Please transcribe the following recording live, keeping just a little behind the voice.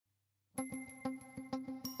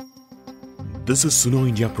This is Suno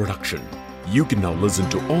India production. You can now listen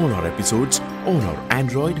to all our episodes on our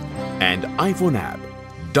Android and iPhone app.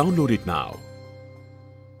 Download it now.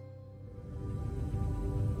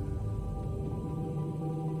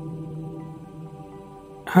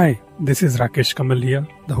 Hi, this is Rakesh Kamal here,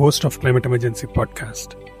 the host of Climate Emergency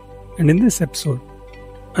Podcast. And in this episode,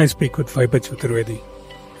 I speak with Vaibhav Chaturvedi,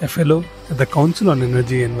 a fellow at the Council on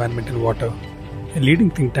Energy, Environment and Water, a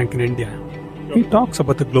leading think tank in India. He talks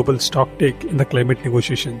about the global stocktake in the climate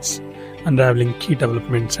negotiations, unraveling key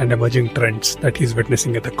developments and emerging trends that he's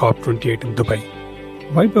witnessing at the COP28 in Dubai.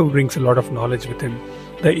 Vaibhav brings a lot of knowledge with him,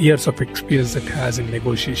 the years of experience that he has in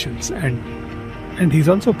negotiations, and he's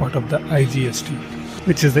also part of the IGST,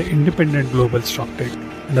 which is the Independent Global Stocktake,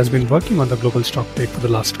 and has been working on the global stocktake for the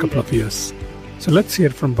last couple of years. So let's hear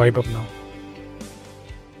from Vaibhav now.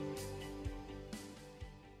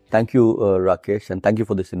 Thank you, Rakesh, and thank you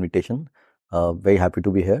for this invitation. Very happy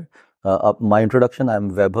to be here. My introduction,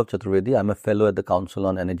 I'm Vaibhav Chaturvedi. I'm a fellow at the Council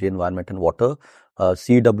on Energy, Environment and Water.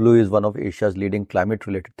 CW is one of Asia's leading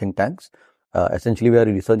climate-related think tanks. Essentially, we are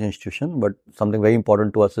a research institution, but something very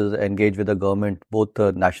important to us is engage with the government, both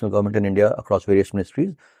the national government in India across various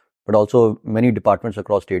ministries, but also many departments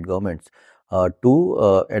across state governments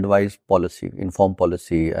to advise policy, inform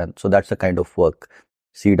policy. And so that's the kind of work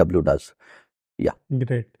CW does. Yeah.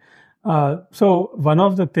 Great. So one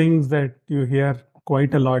of the things that you hear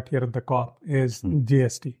quite a lot here at the COP is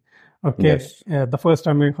GST. Okay. Yes. The first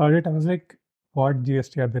time I heard it, I was like, what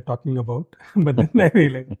GST are they talking about? But then I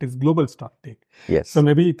realized it is global stocktake. Yes. So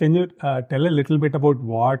maybe can you tell a little bit about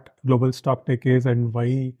what global stocktake is and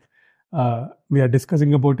why we are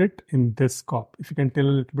discussing about it in this COP? If you can tell a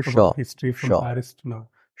little bit about history from Paris to now.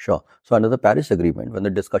 Sure. So under the Paris Agreement, when the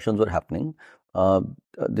discussions were happening,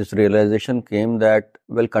 this realization came that,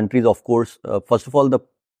 well, countries, of course, first of all,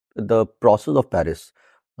 the process of Paris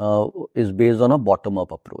is based on a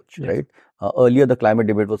bottom-up approach, right? Earlier, the climate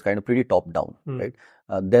debate was kind of pretty top-down, right?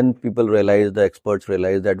 Then people realized, the experts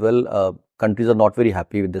realized that, well, countries are not very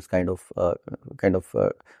happy with this kind of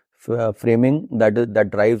framing that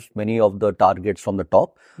drives many of the targets from the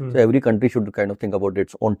top. So every country should kind of think about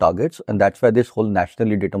its own targets, and that's why this whole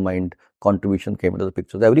nationally determined contribution came into the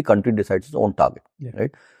picture. So every country decides its own target, right?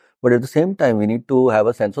 But at the same time, we need to have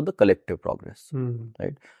a sense of the collective progress,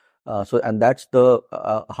 right? And that's the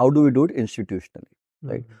how do we do it institutionally,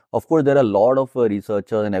 right? Of course, there are a lot of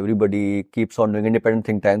researchers, and everybody keeps on doing independent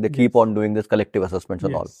think tank. They keep on doing this collective assessments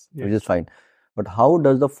and all, which is fine. But how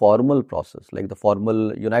does the formal process, like the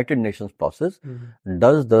formal United Nations process,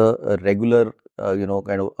 does the regular,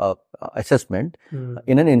 assessment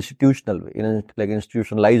in an institutional way, in a like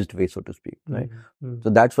institutionalized way, so to speak, right? So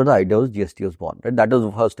that's what the idea was. GST was born, right? That was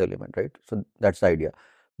the first element, right? So that's the idea.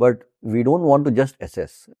 But we don't want to just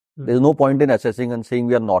assess. There's no point in assessing and saying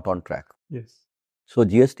we are not on track. Yes. So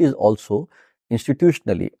GST is also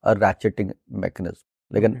institutionally a ratcheting mechanism.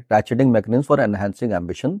 Like a ratcheting mechanism for enhancing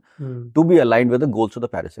ambition to be aligned with the goals of the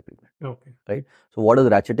Paris Agreement. Okay. Right. So what does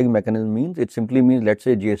ratcheting mechanism means? It simply means, let's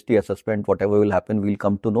say GST assessment, whatever will happen, we'll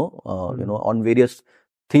come to know, on various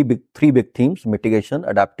three big themes: mitigation,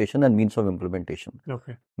 adaptation, and means of implementation.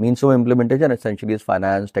 Okay. Means of implementation essentially is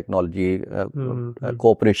finance, technology,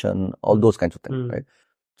 cooperation, all those kinds of things. Right.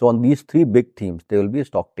 So on these three big themes, there will be a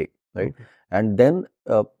stocktake. Right. Okay. And then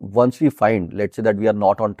once we find, let's say that we are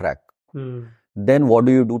not on track. Then what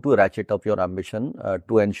do you do to ratchet up your ambition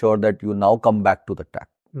to ensure that you now come back to the track,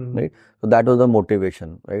 right? So that was the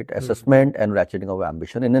motivation, right? Assessment and ratcheting of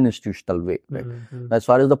ambition in an institutional way, right? As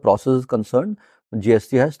far as the process is concerned,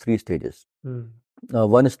 GST has 3 stages.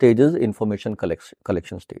 One stage is information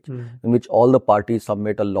collection stage, in which all the parties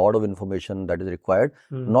submit a lot of information that is required.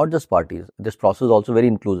 Not just parties. This process is also very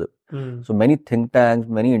inclusive. So many think tanks,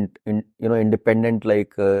 many independent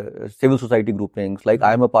civil society groupings. Like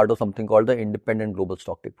I am a part of something called the Independent Global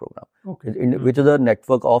Stocktake Program, which is a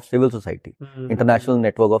network of civil society, international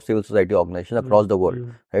network of civil society organizations across the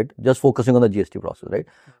world, right? Just focusing on the GST process, right?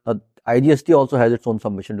 IGST also has its own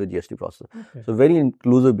submission to the GST process. So very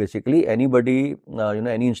inclusive, basically. Anybody,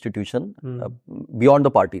 any institution beyond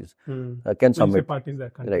the parties can submit. Parties are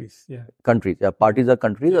countries. Right. Countries. Yeah, parties are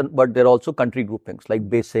countries, but there are also country groupings like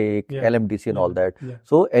BASIC, LMDC and all that.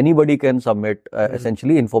 So anybody can submit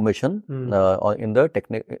essentially information in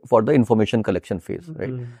the for the information collection phase,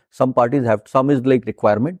 right? Some parties have, some is like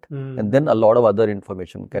requirement, and then a lot of other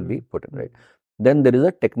information can be put in, right? Then there is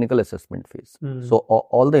a technical assessment phase. So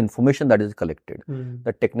all the information that is collected,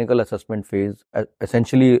 the technical assessment phase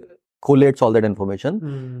essentially collates all that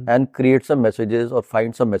information and creates some messages or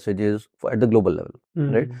finds some messages at the global level,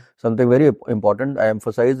 right? Something very important, I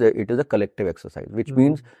emphasize that it is a collective exercise, which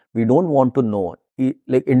means we don't want to know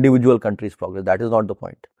like individual countries' progress. That is not the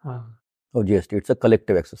point of GST. It's a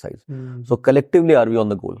collective exercise. So collectively, are we on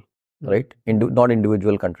the goal, right? Not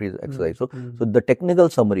individual countries exercise. So the technical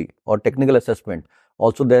summary or technical assessment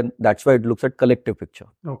also then that's why it looks at collective picture.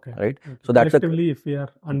 Okay. Right. Okay. So that's collectively if we are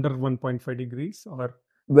under 1.5 degrees or.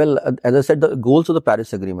 Well, as I said, the goals of the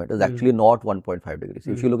Paris Agreement is actually not 1.5 degrees.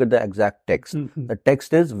 If you look at the exact text, the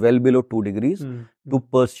text is well below 2 degrees to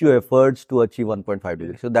pursue efforts to achieve 1.5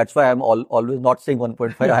 degrees. So that's why I'm always not saying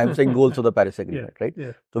 1.5. I am saying goals of the Paris Agreement, right?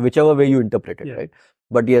 Yeah. So whichever way you interpret it, right?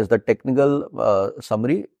 But yes, the technical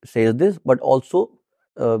summary says this, but also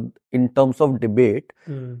in terms of debate,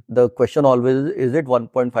 the question always is it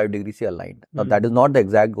 1.5 degrees aligned? Now that is not the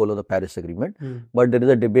exact goal of the Paris Agreement, but there is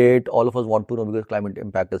a debate. All of us want to know because climate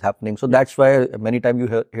impact is happening. So that's why many times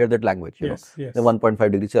you hear that language, you know, the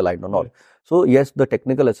 1.5 degrees aligned or not. So yes, the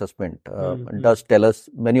technical assessment does tell us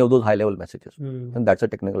many of those high level messages, and that's a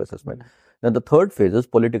technical assessment. Then the third phase is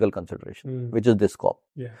political consideration, which is this COP.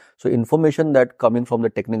 So information that coming from the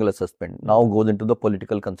technical assessment now goes into the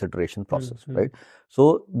political consideration process, right?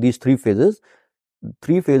 So these three phases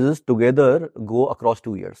together go across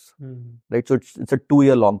 2 years, right? So it's a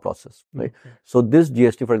 2-year long process, right? So this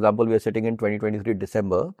GST, for example, we are sitting in 2023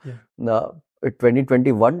 December,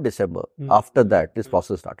 2021 December. After that, this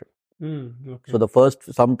process started. So the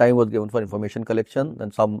first some time was given for information collection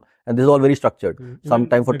and this is all very structured. Some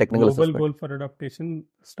time for technical assessment. Global goal for adaptation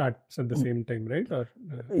starts at the same time, right? Or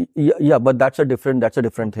yeah, but that's a different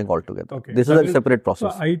thing altogether. Okay. This is a separate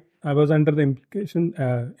process. So I was under the impression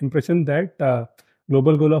that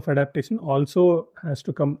global goal of adaptation also has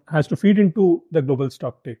to feed into the global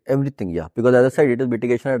stocktake. Everything, yeah. Because as I said, it is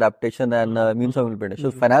mitigation, adaptation, and means of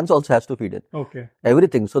implementation. So finance also has to feed in. Okay.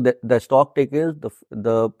 Everything. So the stocktake is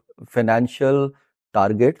the financial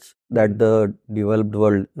targets that the developed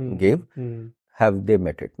world gave. Have they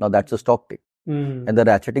met it? Now that's a stocktake. And the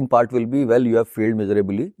ratcheting part will be, well, you have failed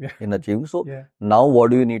miserably in achieving. So now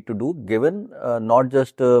what do you need to do? Given not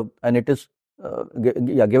just and it is.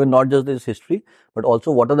 Given not just this history, but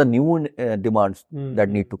also what are the new demands that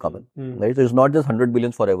need to come in, right? So it's not just 100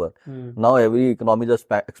 billion forever. Now every economy is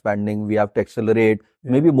expanding. We have to accelerate.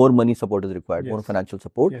 Maybe more money support is required, more financial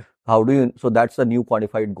support. How do you? So that's a new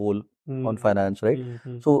quantified goal on finance, right?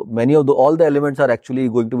 So many of all the elements are actually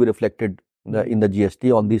going to be reflected in the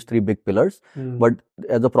GST on these three big pillars. But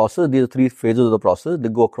as a process, these three phases of the process, they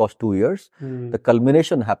go across 2 years. The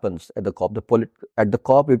culmination happens at the COP. At the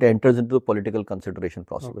COP, it enters into the political consideration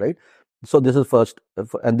process, right? So this is first,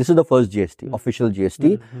 and this is the first GST, official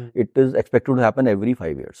GST. It is expected to happen every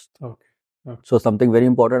 5 years. So something very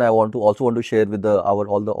important I want to share with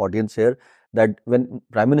all the audience here, that when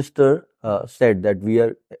Prime Minister said that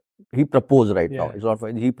he proposed right now, it's not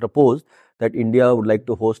fine, he proposed that India would like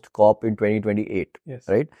to host COP in 2028,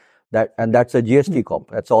 right? That's a GST COP.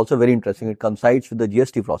 That's also very interesting. It coincides with the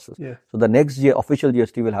GST process. So the next official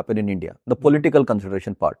GST will happen in India, the political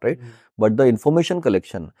consideration part, right? But the information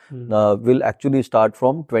collection will actually start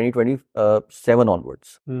from 2027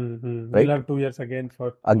 onwards. Right? We'll have 2 years again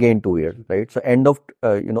 2 years, right? So end of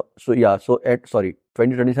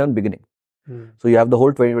 2027 beginning. So you have the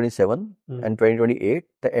whole 2027 and 2028.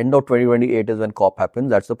 The end of 2028 is when COP happens.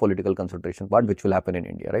 That's the political consultation part, which will happen in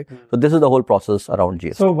India, right? So this is the whole process around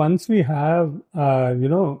GST. So once we have,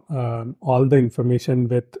 all the information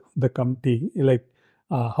with the committee, like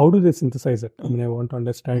how do they synthesize it? I mean, I want to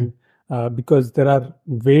understand because there are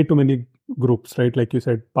way too many groups, right? Like you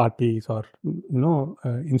said, parties or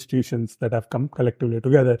institutions that have come collectively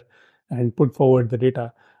together and put forward the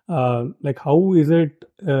data. Like how is it,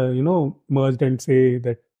 merged and say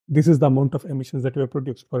that this is the amount of emissions that we have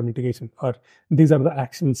produced for mitigation, or these are the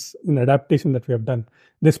actions in adaptation that we have done,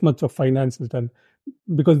 this much of finance is done,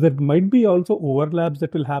 because there might be also overlaps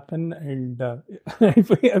that will happen, and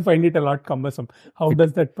I find it a lot cumbersome. How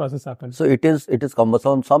does that process happen? So it is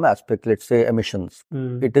cumbersome on some aspect. Let's say emissions,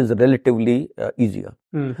 it is relatively easier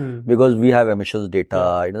because we have emissions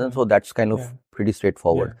data, so that's kind of pretty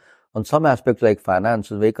straightforward. On some aspects like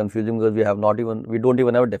finance is very confusing because we don't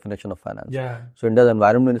even have a definition of finance. So India's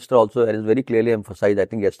environment minister also has very clearly emphasized, I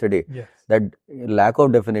think yesterday, that lack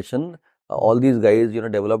of definition, all these guys,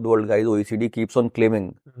 developed world guys, OECD keeps on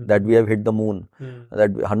claiming that we have hit the moon,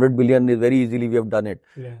 that 100 billion is very easily we have done it.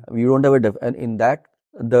 We don't have and in that,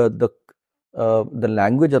 the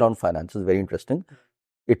language around finance is very interesting.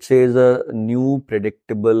 It says a new,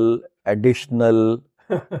 predictable, additional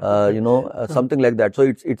something like that. So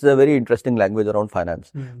it's a very interesting language around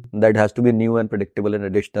finance that has to be new and predictable and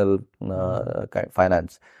additional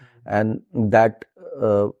finance, and that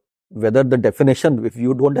whether the definition, if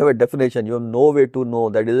you don't have a definition, you have no way to know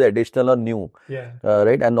that is additional or new,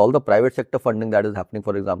 right? And all the private sector funding that is happening,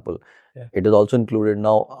 for example, it is also included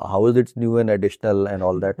now. How is it new and additional and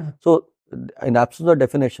all that? So in absence of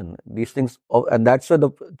definition, these things, and that's where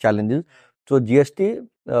the challenge is. So GST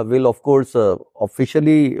will, of course,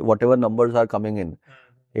 officially, whatever numbers are coming in,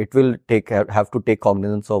 it will have to take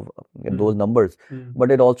cognizance of those numbers.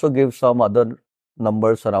 But it also gives some other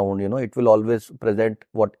numbers around, it will always present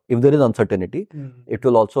what, if there is uncertainty, it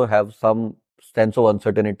will also have some sense of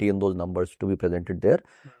uncertainty in those numbers to be presented there.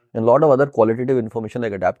 And a lot of other qualitative information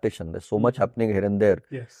like adaptation. There's so much happening here and there.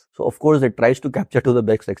 So of course it tries to capture to the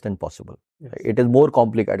best extent possible. It is more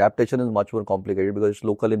complicated. Adaptation is much more complicated because it's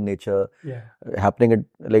local in nature. Happening at,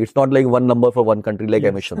 like, it's not like one number for one country like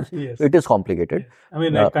emissions. So it is complicated. I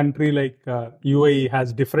mean, a country like UAE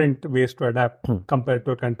has different ways to adapt compared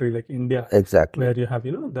to a country like India. Exactly. Where you have,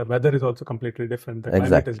 the weather is also completely different. The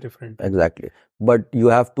climate is different. Exactly. But you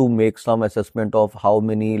have to make some assessment of how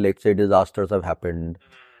many, let's say, disasters have happened.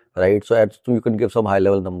 Right, so you can give some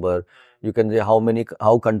high-level number. You can say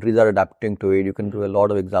how countries are adapting to it. You can give a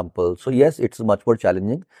lot of examples. So yes, it's much more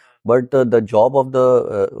challenging. But the job of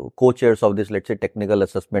the co-chairs of this, let's say, technical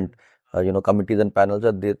assessment, committees and panels,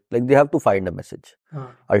 they have to find a message.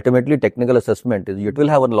 Ultimately, technical assessment it will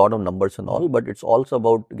have a lot of numbers and all, but it's also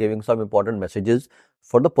about giving some important messages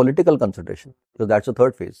for the political consideration. So that's the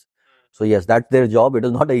third phase. So yes, that's their job. It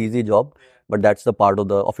is not an easy job, but that's the part of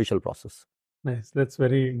the official process. Nice. That's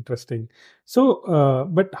very interesting. So,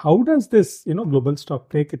 but how does this, global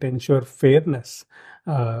stocktake, it ensure fairness?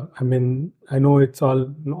 I mean, I know it's all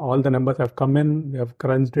the numbers have come in, we have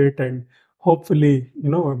crunched it, and hopefully,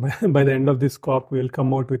 by the end of this COP, we'll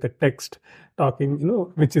come out with a text talking,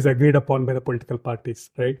 which is agreed upon by the political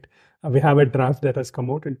parties, right? We have a draft that has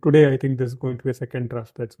come out, and today I think there's going to be a second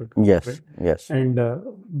draft that's going to come out, right? Yes. And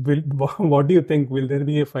what do you think? Will there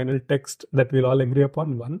be a final text that we'll all agree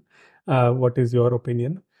upon? One. What is your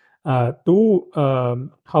opinion? Two,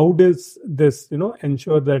 how does this,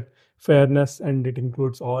 ensure that fairness and it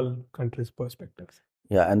includes all countries' perspectives?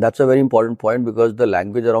 Yeah, and that's a very important point because the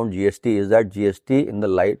language around GST is that GST in the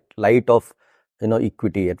light of,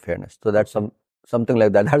 equity and fairness. So that's something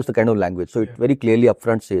like that. That's the kind of language. So it very clearly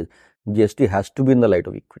upfront says GST has to be in the light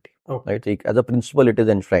of equity. Right? So as a principle, it is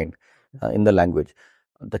enshrined in the language.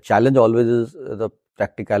 The challenge always is the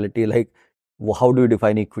practicality, like, how do you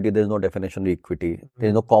define equity? There is no definition of equity. There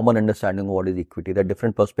is no common understanding of what is equity. There are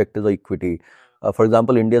different perspectives of equity. For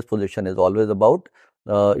example, India's position is always about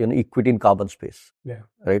equity in carbon space.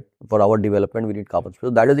 Right? For our development, we need carbon space. So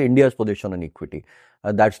that is India's position on equity.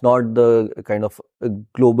 That's not the kind of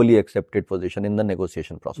globally accepted position in the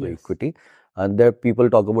negotiation process of equity. And there people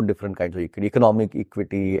talk about different kinds of equity, economic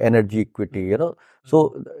equity, energy equity.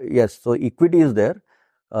 So yes, so equity is there.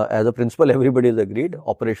 As a principle, everybody is agreed.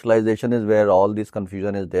 Operationalization is where all this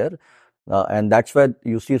confusion is there. And that's where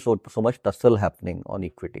you see so much tussle happening on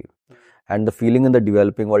equity. And the feeling in the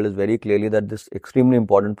developing world is very clearly that this extremely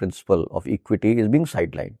important principle of equity is being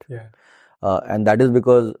sidelined. And that is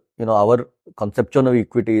because, our conception of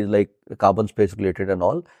equity is like carbon space related and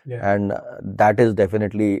all. And that is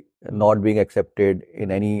definitely not being accepted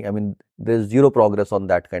in any, there's zero progress on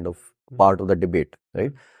that kind of part of the debate,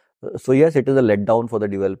 right? So yes, it is a letdown for the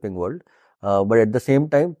developing world, but at the same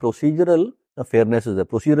time, procedural fairness is there.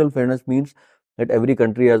 Procedural fairness means that every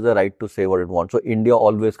country has the right to say what it wants. So India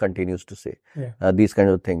always continues to say these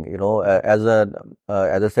kinds of things. As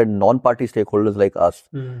I said, non-party stakeholders like us,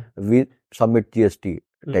 we submit GST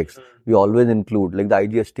text. We always include, like the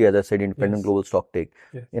IGST, as I said, independent global stocktake.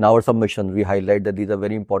 In our submissions, we highlight that these are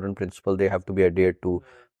very important principles. They have to be adhered to.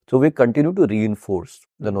 So we continue to reinforce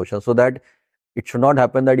the notion so that it should not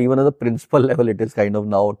happen that even at the principal level, it is kind of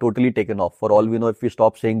now totally taken off. For all we know, if we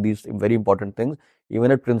stop saying these very important things, even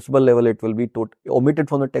at principal level, it will be omitted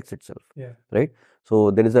from the text itself. Right? So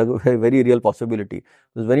there is a very real possibility.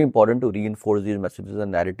 It's very important to reinforce these messages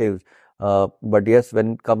and narratives. But yes,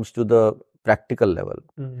 when it comes to the practical level,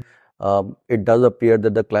 it does appear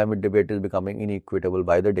that the climate debate is becoming inequitable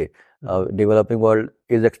by the day. Developing world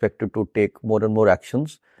is expected to take more and more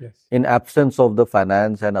actions in absence of the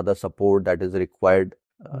finance and other support that is required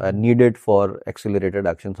and needed for accelerated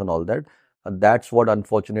actions and all that. That's what,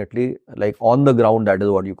 unfortunately, like on the ground, that is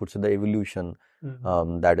what you could say the evolution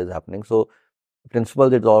that is happening. So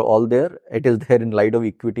principles, it's all there. It is there in light of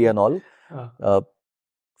equity and all.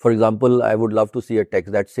 For example, I would love to see a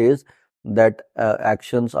text that says that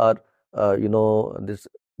actions are, this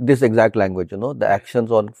this exact language, the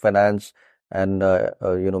actions on finance and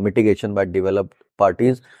mitigation by developed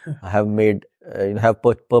parties have made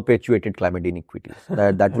perpetuated climate inequities.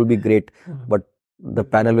 That will be great, but the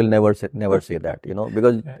panel will never say that,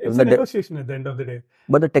 because it's a negotiation at the end of the day.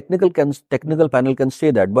 But the technical panel can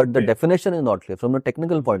say that, but the definition is not clear from a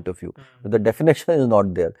technical point of view. If the definition is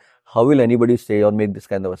not there, how will anybody say or make this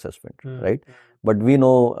kind of assessment, right? But we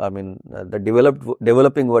know, I mean, the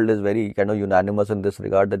developing world is very kind of unanimous in this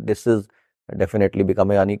regard, that this is definitely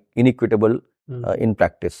becoming inequitable in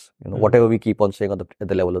practice. Whatever we keep on saying at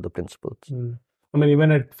the level of the principles. I mean,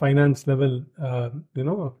 even at finance level,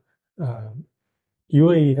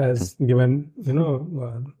 UAE has given,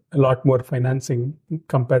 a lot more financing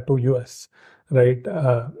compared to US, right?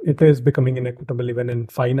 It is becoming inequitable even in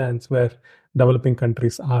finance, where developing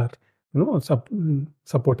countries are,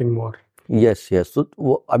 supporting more. Yes. So,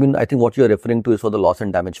 I mean, I think what you're referring to is for the loss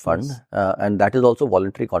and damage fund, Yes. And that is also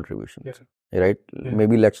voluntary contribution, right? Yeah.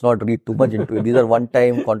 Maybe let's not read too much into it. These are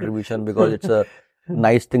one-time contribution because it's a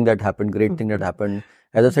nice thing that happened, great thing that happened.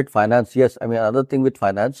 As I said, finance, yes. I mean, another thing with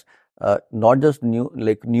finance, not just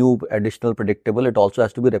new additional predictable, it also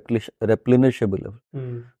has to be replenishable.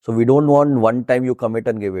 So we don't want one time you commit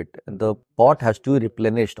and give it. The pot has to be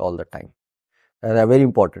replenished all the time. And they're very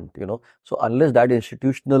important, So unless that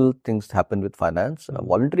institutional things happen with finance,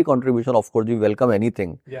 voluntary contribution, of course, we welcome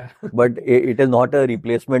anything. Yeah. But it is not a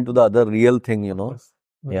replacement to the other real thing,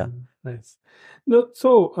 Yeah. Nice. No,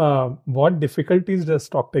 so, what difficulties does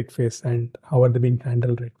Stocktake face, and how are they being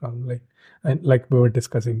handled right now? Like we were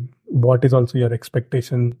discussing, what is also your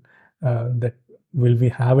expectation that will we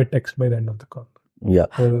have a text by the end of the call? Yeah.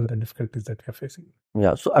 What are the difficulties that we are facing?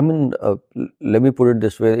 Yeah. So, I mean, let me put it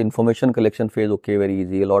this way. Information collection phase, okay, very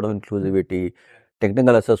easy. A lot of inclusivity.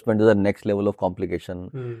 Technical assessment is the next level of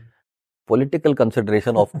complication. Political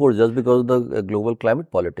consideration, of course, just because of the global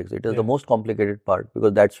climate politics. It is the most complicated part,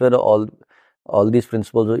 because that's where all these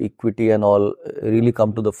principles of equity and all really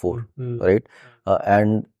come to the fore, right?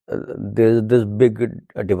 And there's this big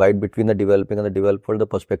divide between the developing and the developed world, the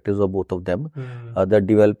perspectives of both of them. The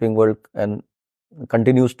developing world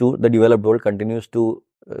the developed world continues to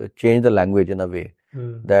change the language in a way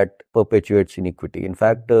that perpetuates inequity. In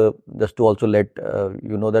fact, just to also let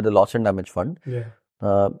you know that the loss and damage fund,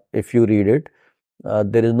 if you read it,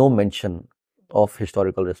 there is no mention of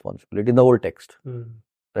historical responsibility in the whole text,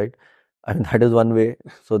 right? And that is one way.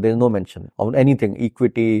 So there is no mention of anything,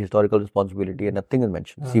 equity, historical responsibility, and nothing is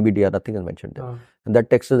mentioned. CBDR, nothing is mentioned there. And that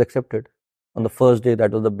text is accepted. On the first day,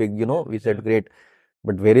 that was the big, we said, great.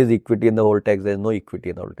 But where is equity in the whole text? There is no equity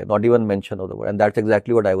in the whole text, not even mention of the word. And that's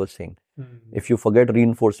exactly what I was saying. If you forget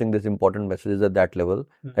reinforcing this important messages at that level,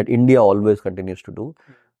 that India always continues to do,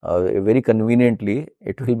 very conveniently,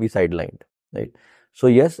 it will be sidelined, right? So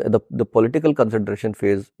yes, the political consideration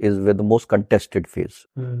phase is where the most contested phase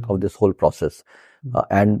of this whole process,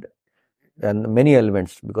 and many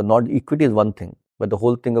elements, because not equity is one thing, but the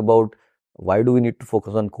whole thing about why do we need to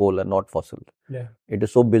focus on coal and not fossil? Yeah, it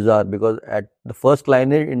is so bizarre, because at the first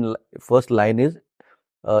line is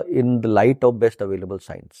in the light of best available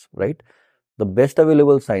science, right? The best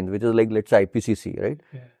available science, which is like, let's say IPCC, right?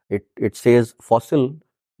 Yeah. It says fossil.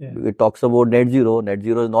 Yeah. It talks about net zero. Net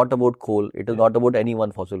zero is not about coal. It is not about any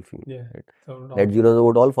one fossil fuel. Yeah. Right? So net zero is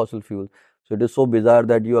about all fossil fuels. So it is so bizarre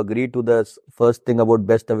that you agree to the first thing about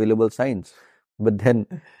best available science, but then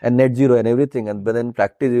and net zero and everything, but then in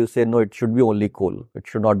practice you say no, it should be only coal. It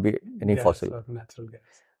should not be any fossil or natural gas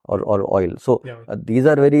or oil. So these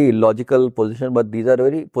are very illogical positions, but these are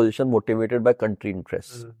very positions motivated by country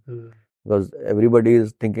interests, because everybody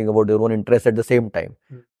is thinking about their own interests at the same time,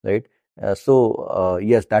 right? So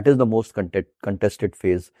yes, that is the most contested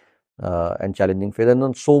phase and challenging phase, and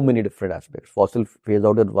on so many different aspects. Fossil phase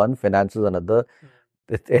out is one, finance is another.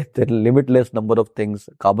 There are limitless number of things.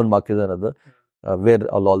 Carbon market is another, where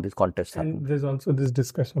all these contests happen. And there's also this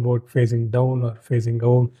discussion about phasing down or phasing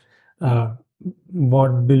out.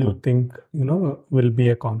 What do you think, will be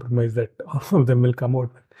a compromise that all of them will come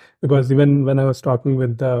out with? Because even when I was talking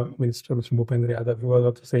with the Minister, Mr. Bhupendra Yadav, he was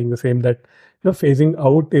also saying the same, that phasing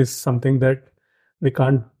out is something that we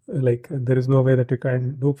can't, there is no way that we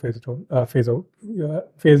can do phase out.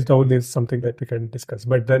 Phase down is something that we can discuss.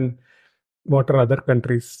 But then what are other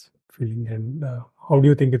countries feeling, and how do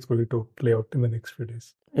you think it's going to play out in the next few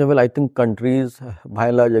days? Yeah, well, I think countries by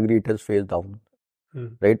and large agree it has phased down.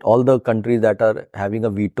 Right, all the countries that are having a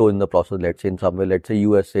veto in the process, let's say in some way, let's say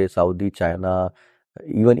USA, Saudi, China,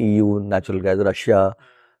 even EU, natural gas, Russia,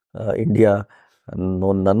 India,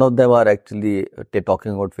 no, none of them are actually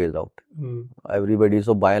talking about phase out. Everybody,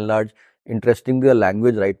 so by and large, Interestingly, the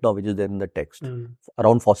language right now, which is there in the text,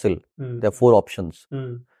 around fossil, there are 4 options.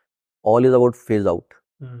 All is about phase out.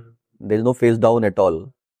 There is no phase down at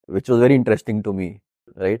all, which was very interesting to me,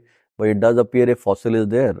 right? But it does appear if fossil is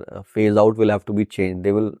there, phase out will have to be changed.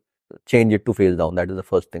 They will change it to phase down. That is the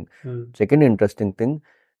first thing. Second interesting thing,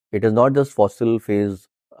 it is not just fossil phase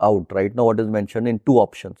out. Right now, what is mentioned in 2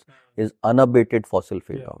 options is unabated fossil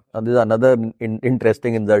phase out. Now, this is another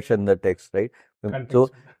interesting insertion in the text, right? So,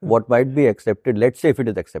 what might be accepted, let's say if it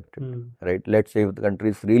is accepted, right? Let's say if the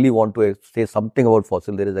countries really want to say something about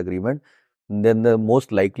fossil, there is agreement, then the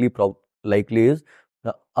most likely is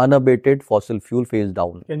the unabated fossil fuel phase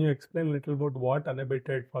down. Can you explain a little about what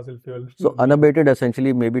unabated fossil fuel? So unabated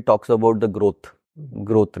essentially maybe talks about the growth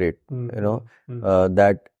rate.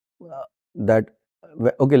 That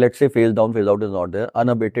okay, let's say phase down, phase out is not there.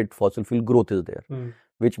 Unabated fossil fuel growth is there,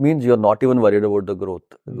 which means you're not even worried about the growth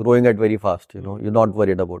growing at very fast. You're not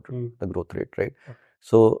worried about the growth rate, right? Okay.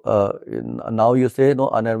 So now you say no,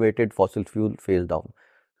 unabated fossil fuel phase down.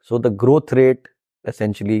 So the growth rate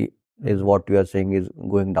essentially is what you are saying is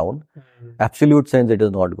going down. Absolute sense, it is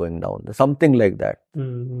not going down. Something like that,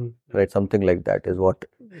 right? Something like that is what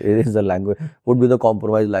is the language, would be the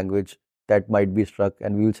compromise language that might be struck,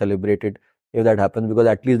 and we will celebrate it if that happens, because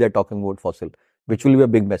at least they're talking about fossil, which will be a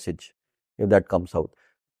big message if that comes out.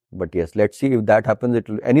 But yes, let's see if that happens.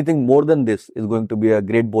 Anything more than this is going to be a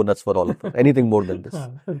great bonus for all of us. Anything more than this.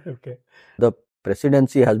 Okay. The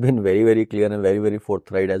presidency has been very, very clear and very, very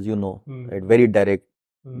forthright, as you know, right? Very direct.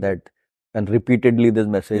 That and repeatedly this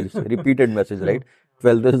message, repeated message, right?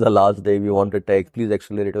 12th is the last day. We want to take. Please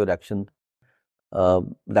accelerate your action.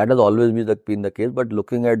 That has always been the case. But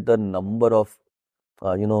looking at the number of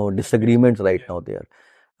disagreements right now there.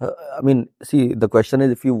 I mean, see, the question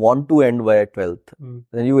is, if you want to end by 12th,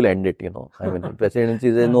 then you will end it, I mean, the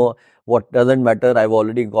presidency says, no, what doesn't matter, I've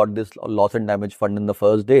already got this loss and damage fund in the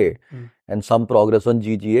first day and some progress on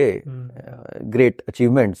GGA, great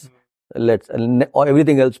achievements.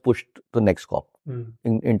 Everything else pushed to next COP,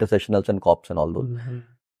 intersessionals and COPs and all those.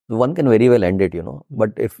 So one can very well end it,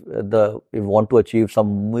 but if you want to achieve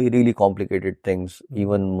some really complicated things,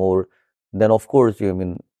 even more, then of course,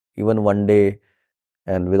 even one day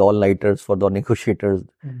and with all-nighters for the negotiators,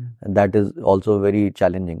 and that is also very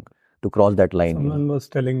challenging to cross that line. Someone was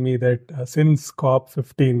telling me that since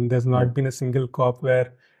COP15, there's not been a single COP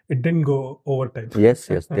where it didn't go overtime. Yes,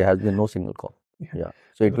 there has been no single COP. Yeah.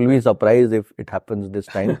 So it will be a surprise if it happens this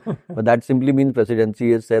time. But that simply means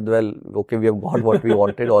presidency has said, well, okay, we have got what we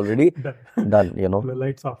wanted already. Done, The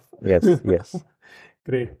lights off. Yes.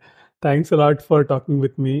 Great. Thanks a lot for talking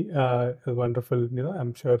with me. Wonderful.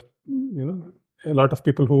 I'm sure, a lot of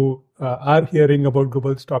people who are hearing about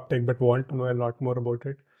global Stocktake but want to know a lot more about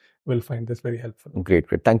it will find this very helpful. Great.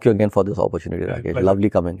 Thank you again for this opportunity, Rakesh. Lovely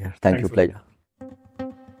coming here. Thank you. Pleasure.